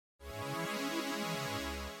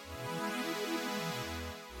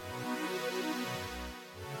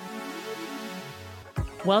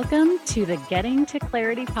Welcome to the Getting to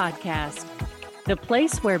Clarity podcast, the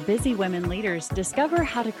place where busy women leaders discover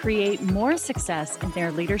how to create more success in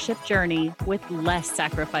their leadership journey with less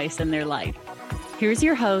sacrifice in their life. Here's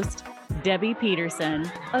your host, Debbie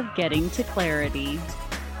Peterson of Getting to Clarity.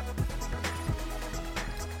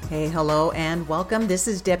 Hey, hello, and welcome. This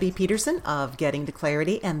is Debbie Peterson of Getting to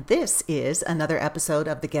Clarity, and this is another episode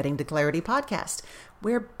of the Getting to Clarity podcast,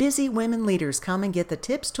 where busy women leaders come and get the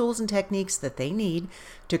tips, tools, and techniques that they need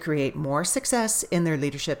to create more success in their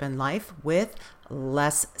leadership and life with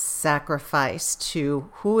less sacrifice to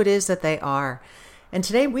who it is that they are. And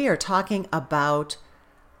today we are talking about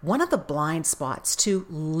one of the blind spots to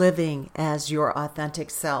living as your authentic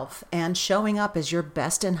self and showing up as your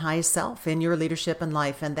best and highest self in your leadership and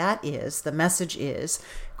life. And that is, the message is,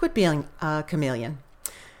 quit being a chameleon.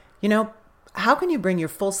 You know, how can you bring your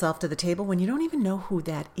full self to the table when you don't even know who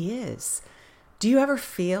that is? Do you ever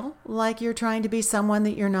feel like you're trying to be someone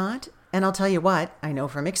that you're not? And I'll tell you what, I know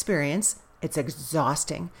from experience, it's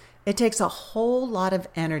exhausting. It takes a whole lot of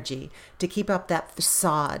energy to keep up that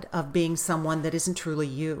facade of being someone that isn't truly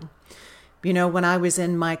you. You know, when I was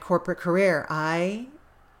in my corporate career, I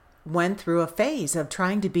went through a phase of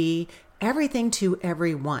trying to be everything to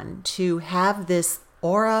everyone, to have this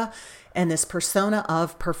aura and this persona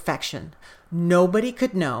of perfection. Nobody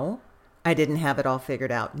could know I didn't have it all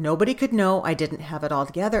figured out. Nobody could know I didn't have it all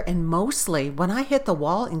together. And mostly, when I hit the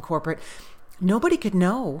wall in corporate, nobody could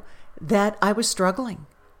know that I was struggling.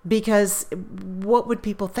 Because what would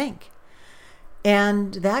people think?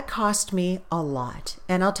 And that cost me a lot.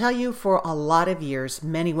 And I'll tell you, for a lot of years,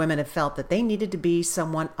 many women have felt that they needed to be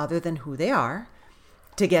someone other than who they are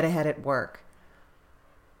to get ahead at work.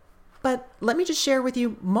 But let me just share with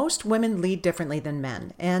you, most women lead differently than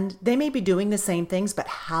men. And they may be doing the same things, but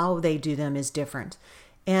how they do them is different.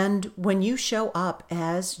 And when you show up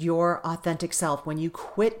as your authentic self, when you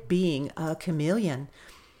quit being a chameleon,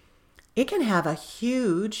 it can have a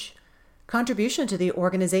huge contribution to the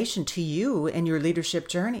organization, to you and your leadership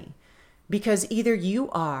journey. Because either you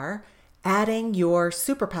are adding your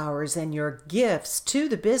superpowers and your gifts to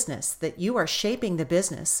the business, that you are shaping the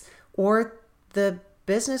business, or the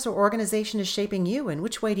business or organization is shaping you, and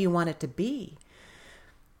which way do you want it to be?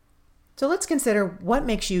 So let's consider what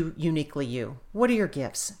makes you uniquely you. What are your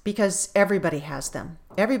gifts? Because everybody has them.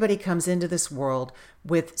 Everybody comes into this world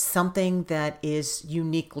with something that is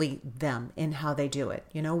uniquely them in how they do it.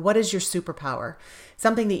 You know, what is your superpower?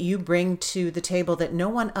 Something that you bring to the table that no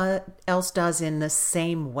one else does in the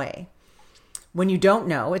same way. When you don't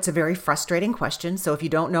know, it's a very frustrating question. So if you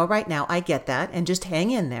don't know right now, I get that. And just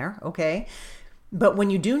hang in there, okay? But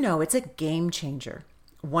when you do know, it's a game changer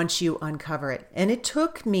once you uncover it. And it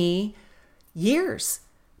took me years.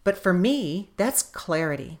 But for me, that's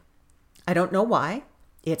clarity. I don't know why.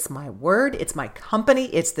 It's my word. It's my company.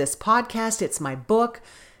 It's this podcast. It's my book.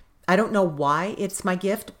 I don't know why it's my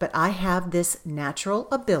gift, but I have this natural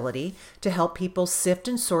ability to help people sift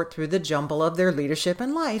and sort through the jumble of their leadership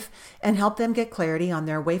and life and help them get clarity on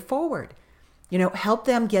their way forward. You know, help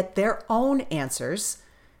them get their own answers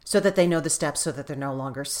so that they know the steps so that they're no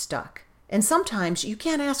longer stuck. And sometimes you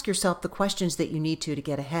can't ask yourself the questions that you need to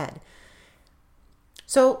get ahead.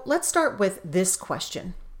 So let's start with this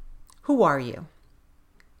question. Who are you?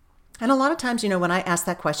 And a lot of times, you know, when I ask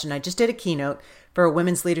that question, I just did a keynote for a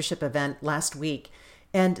women's leadership event last week.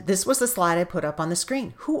 And this was the slide I put up on the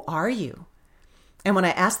screen. Who are you? And when I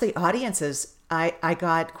asked the audiences, I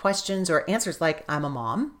got questions or answers like, I'm a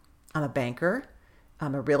mom, I'm a banker,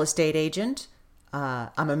 I'm a real estate agent, I'm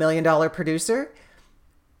a $1 million producer.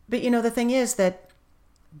 But, you know, the thing is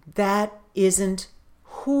that isn't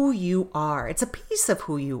who you are. It's a piece of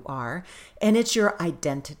who you are, and it's your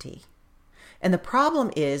identity. And the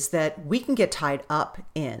problem is that we can get tied up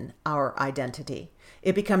in our identity.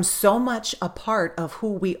 It becomes so much a part of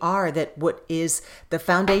who we are that what is the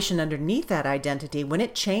foundation underneath that identity, when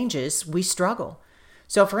it changes, we struggle.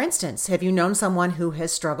 So for instance, have you known someone who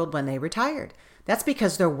has struggled when they retired? That's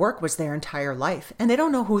because their work was their entire life, and they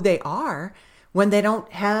don't know who they are when they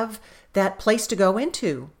don't have that place to go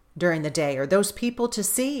into during the day, or those people to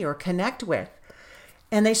see or connect with,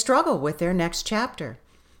 and they struggle with their next chapter.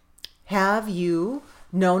 Have you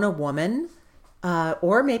known a woman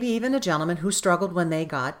or maybe even a gentleman who struggled when they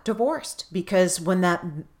got divorced? Because when that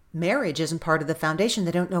marriage isn't part of the foundation,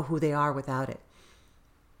 they don't know who they are without it.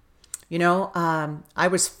 You know, I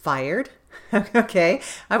was fired. Okay.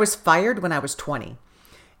 I was fired when I was 20.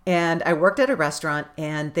 And I worked at a restaurant,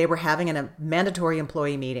 and they were having a mandatory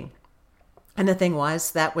employee meeting. And the thing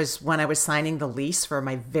was, that was when I was signing the lease for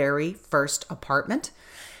my very first apartment.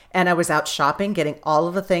 And I was out shopping, getting all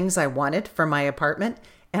of the things I wanted for my apartment.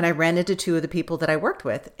 And I ran into two of the people that I worked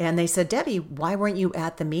with, and they said, Debbie, why weren't you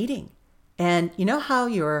at the meeting? And you know how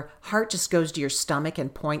your heart just goes to your stomach in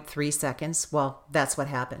 0.3 seconds? Well, that's what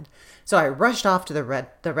happened. So I rushed off to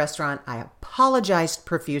the restaurant. I apologized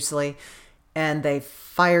profusely, and they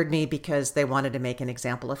fired me because they wanted to make an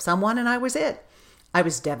example of someone, and I was it. I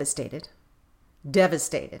was devastated.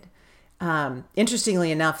 Devastated.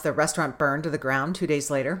 Interestingly enough, the restaurant burned to the ground 2 days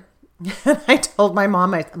later. I told my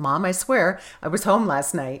mom, I swear, I was home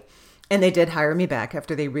last night. And they did hire me back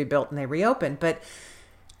after they rebuilt and they reopened. But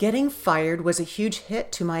getting fired was a huge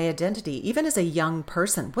hit to my identity, even as a young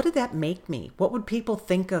person. What did that make me? What would people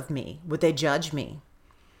think of me? Would they judge me?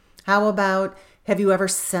 How about, have you ever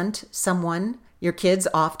sent someone, your kids,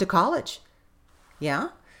 off to college? Yeah.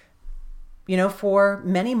 You know, for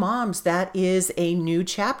many moms, that is a new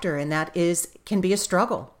chapter, and can be a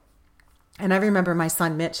struggle. And I remember my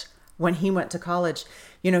son, Mitch, when he went to college,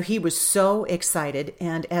 you know, he was so excited.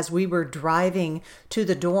 And as we were driving to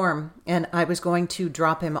the dorm and I was going to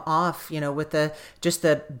drop him off, you know, with just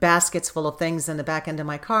the baskets full of things in the back end of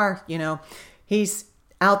my car, you know, he's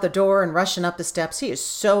out the door and rushing up the steps. He is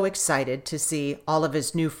so excited to see all of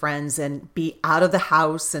his new friends and be out of the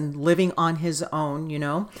house and living on his own, you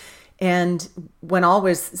know. And when all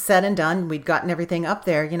was said and done, we'd gotten everything up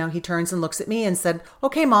there, you know, he turns and looks at me and said,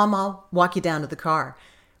 okay, Mom, I'll walk you down to the car,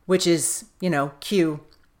 which is, you know, cue.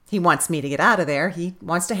 He wants me to get out of there. He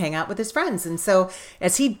wants to hang out with his friends. And so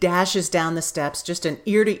as he dashes down the steps, just an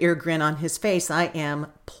ear-to-ear grin on his face, I am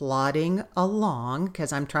plodding along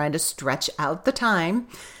because I'm trying to stretch out the time.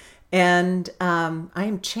 And I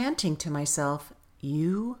am chanting to myself,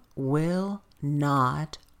 you will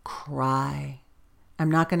not cry.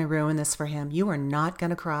 I'm not going to ruin this for him. You are not going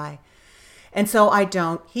to cry. And so I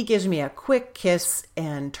don't. He gives me a quick kiss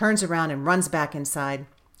and turns around and runs back inside.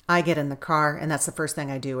 I get in the car, and that's the first thing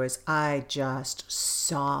I do is I just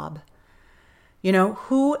sob. You know,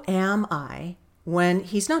 who am I when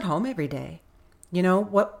he's not home every day? You know,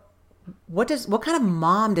 what kind of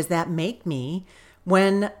mom does that make me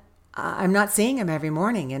when I'm not seeing him every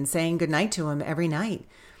morning and saying goodnight to him every night?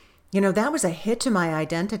 You know, that was a hit to my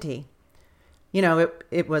identity. You know,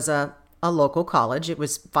 it was a local college. It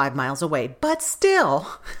was 5 miles away, but still,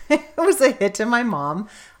 it was a hit to my mom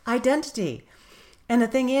identity. And the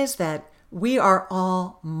thing is that we are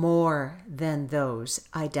all more than those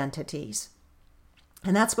identities.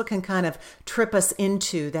 And that's what can kind of trip us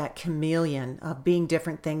into that chameleon of being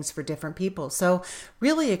different things for different people. So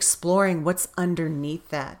really exploring what's underneath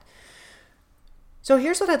that. So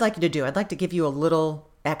here's what I'd like you to do. I'd like to give you a little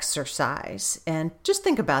exercise and just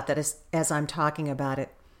think about that as I'm talking about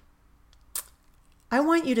it. I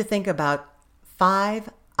want you to think about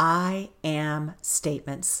 5 I am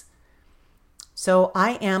statements. So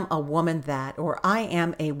I am a woman that, or I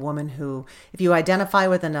am a woman who, if you identify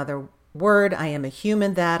with another word, I am a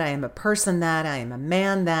human that, I am a person that, I am a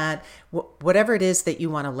man that, whatever it is that you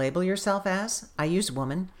want to label yourself as, I use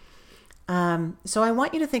woman. So I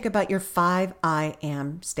want you to think about your 5 I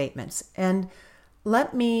am statements. And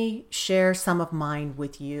let me share some of mine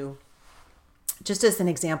with you, just as an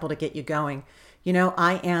example to get you going. You know,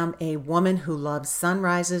 I am a woman who loves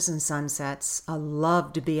sunrises and sunsets. I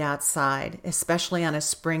love to be outside, especially on a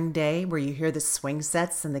spring day where you hear the swing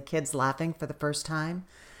sets and the kids laughing for the first time.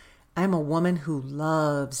 I'm a woman who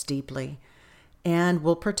loves deeply and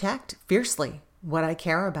will protect fiercely what I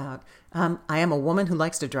care about. I am a woman who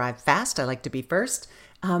likes to drive fast. I like to be first.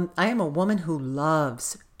 I am a woman who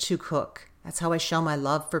loves to cook. That's how I show my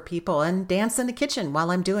love for people, and dance in the kitchen while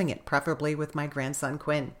I'm doing it, preferably with my grandson,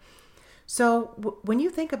 Quinn. So when you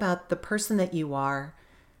think about the person that you are,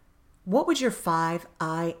 what would your 5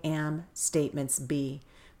 I am statements be?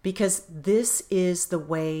 Because this is the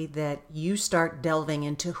way that you start delving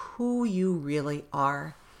into who you really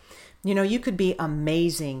are. You know, you could be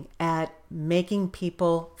amazing at making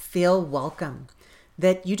people feel welcome,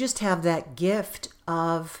 that you just have that gift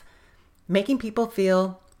of making people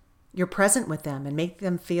feel you're present with them and make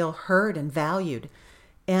them feel heard and valued.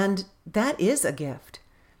 And that is a gift.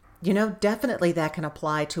 You know, definitely that can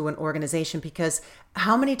apply to an organization, because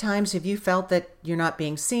how many times have you felt that you're not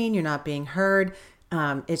being seen, you're not being heard?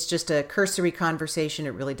 It's just a cursory conversation.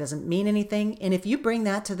 It really doesn't mean anything. And if you bring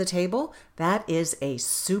that to the table, that is a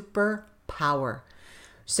superpower.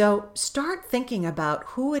 So start thinking about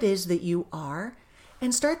who it is that you are,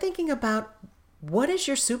 and start thinking about what is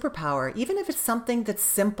your superpower, even if it's something that's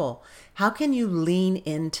simple. How can you lean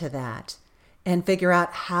into that and figure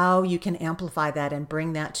out how you can amplify that and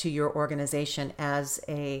bring that to your organization as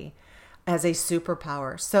a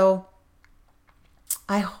superpower? So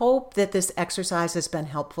I hope that this exercise has been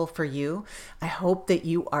helpful for you. I hope that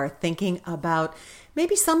you are thinking about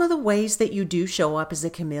maybe some of the ways that you do show up as a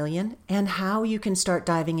chameleon and how you can start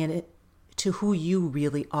diving into who you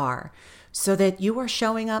really are so that you are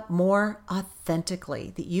showing up more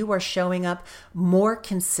authentically, that you are showing up more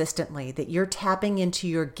consistently, that you're tapping into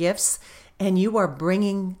your gifts and you are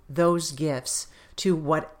bringing those gifts to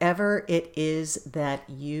whatever it is that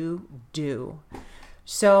you do.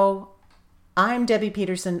 So I'm Debbie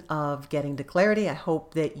Peterson of Getting to Clarity. I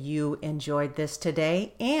hope that you enjoyed this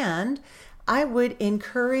today, and I would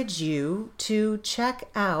encourage you to check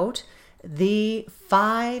out the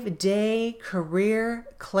 5-day Career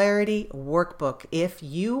Clarity Workbook if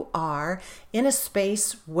you are in a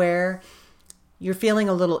space where you're feeling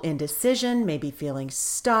a little indecision, maybe feeling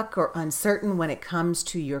stuck or uncertain when it comes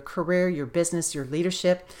to your career, your business, your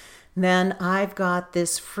leadership. Then I've got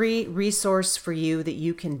this free resource for you that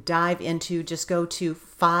you can dive into. Just go to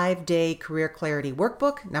 5-day Career Clarity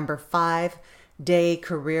Workbook, number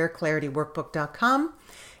 5daycareerclarityworkbook.com,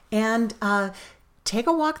 and take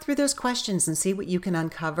a walk through those questions and see what you can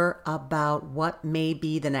uncover about what may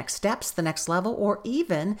be the next steps, the next level, or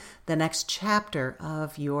even the next chapter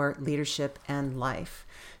of your leadership and life.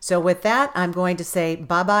 So with that, I'm going to say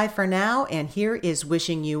bye-bye for now, and here is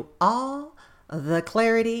wishing you all the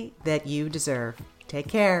clarity that you deserve. Take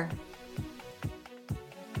care.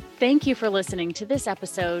 Thank you for listening to this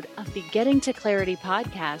episode of the Getting to Clarity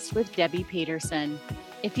podcast with Debbie Peterson.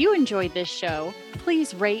 If you enjoyed this show,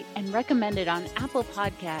 please rate and recommend it on Apple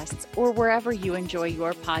Podcasts or wherever you enjoy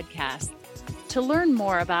your podcasts. To learn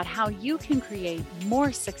more about how you can create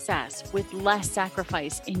more success with less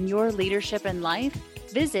sacrifice in your leadership and life,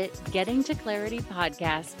 visit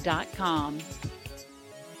gettingtoclaritypodcast.com.